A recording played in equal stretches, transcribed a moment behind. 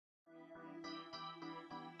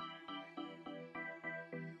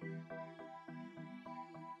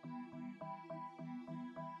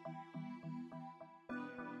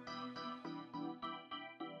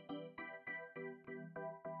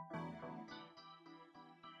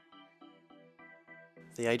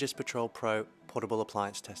The Aegis Patrol Pro Portable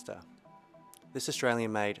Appliance Tester. This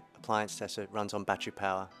Australian-made appliance tester runs on battery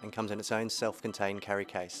power and comes in its own self-contained carry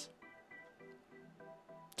case.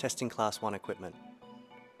 Testing Class 1 equipment.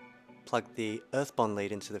 Plug the earth bond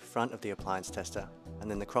lead into the front of the appliance tester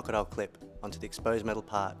and then the crocodile clip onto the exposed metal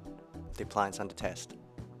part of the appliance under test.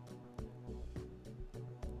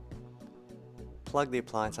 Plug the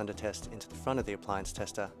appliance under test into the front of the appliance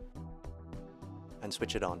tester and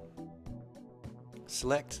switch it on.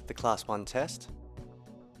 Select the Class 1 test,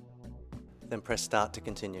 then press Start to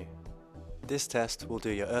continue. This test will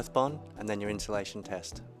do your earth bond and then your insulation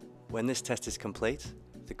test. When this test is complete,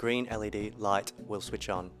 the green LED light will switch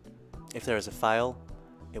on. If there is a fail,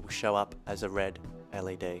 it will show up as a red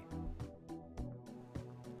LED.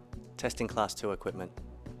 Testing Class 2 equipment.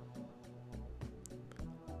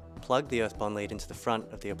 Plug the earth bond lead into the front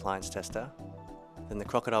of the appliance tester, then the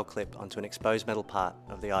crocodile clip onto an exposed metal part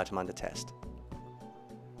of the item under test.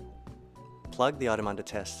 Plug the item under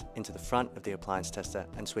test into the front of the appliance tester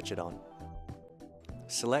and switch it on.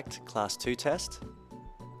 Select Class 2 test,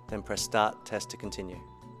 then press Start test to continue.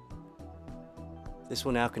 This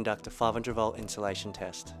will now conduct a 500 volt insulation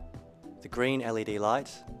test. The green LED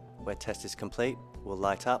light, where test is complete, will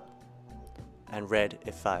light up, and red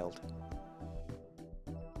if failed.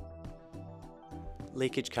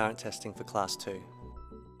 Leakage current testing for Class 2.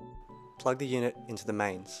 Plug the unit into the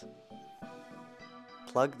mains.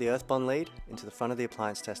 Plug the earth bond lead into the front of the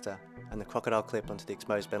appliance tester and the crocodile clip onto the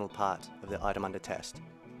exposed metal part of the item under test.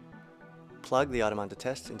 Plug the item under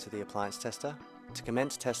test into the appliance tester. To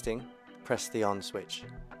commence testing, press the on switch.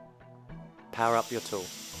 Power up your tool.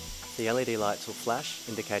 The LED lights will flash,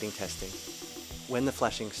 indicating testing. When the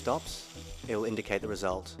flashing stops, it will indicate the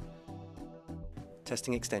result.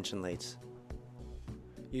 Testing extension leads.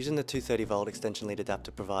 Using the 230 volt extension lead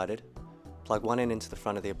adapter provided, plug one end into the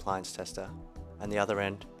front of the appliance tester and the other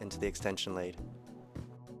end into the extension lead.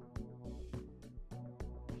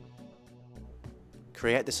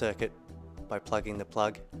 Create the circuit by plugging the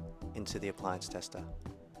plug into the appliance tester.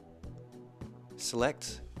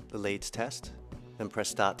 Select the leads test, then press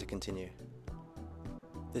Start to continue.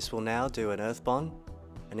 This will now do an earth bond,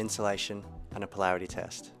 an insulation and a polarity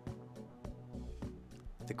test.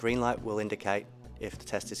 The green light will indicate if the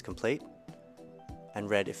test is complete and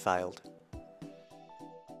red if failed.